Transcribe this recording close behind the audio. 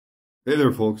Hey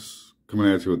there, folks.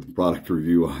 Coming at you with the product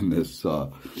review on this,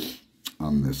 what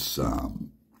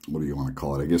do you want to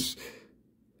call it? I guess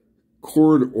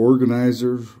cord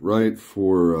organizer, right?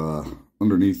 For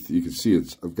underneath, you can see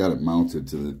I've got it mounted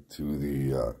to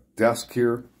the desk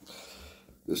here.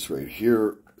 This right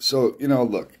here. So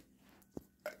look,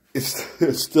 it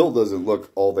still doesn't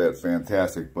look all that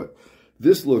fantastic, but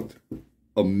this looked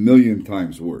a million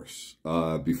times worse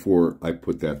before I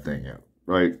put that thing in.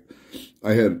 Right,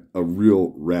 I had a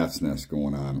real rat's nest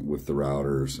going on with the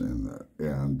routers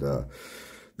and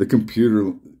the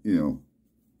computer,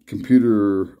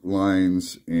 computer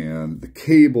lines and the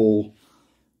cable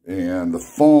and the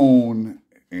phone.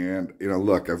 And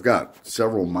look, I've got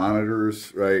several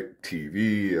monitors, right?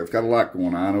 TV. I've got a lot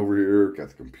going on over here. Got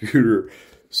the computer,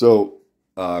 so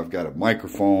I've got a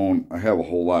microphone. I have a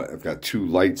whole lot. I've got 2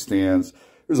 light stands.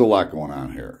 There's a lot going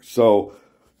on here. So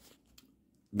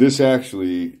this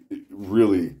actually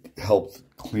really helped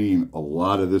clean a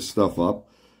lot of this stuff up,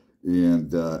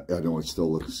 and I know it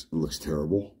still looks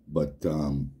terrible, but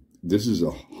this is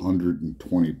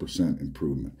 120%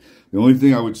 improvement. The only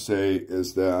thing I would say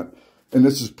is that, and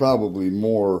this is probably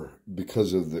more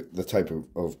because of the type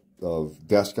of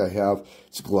desk I have,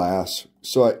 it's glass,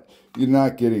 so you're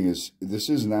not getting this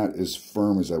is not as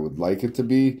firm as I would like it to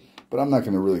be, but I'm not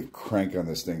going to really crank on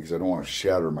this thing because I don't want to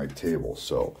shatter my table.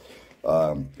 So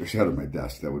or shatter my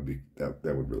desk, that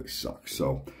would really suck.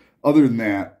 So other than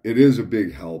that, it is a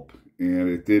big help, and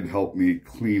it did help me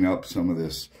clean up some of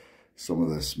this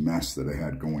mess that I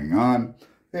had going on.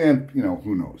 And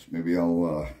who knows, maybe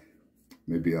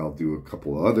I'll do a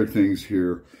couple of other things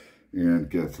here and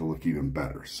get it to look even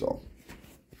better. So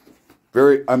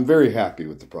I'm very happy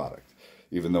with the product,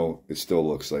 even though it still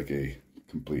looks like a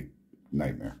complete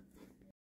nightmare.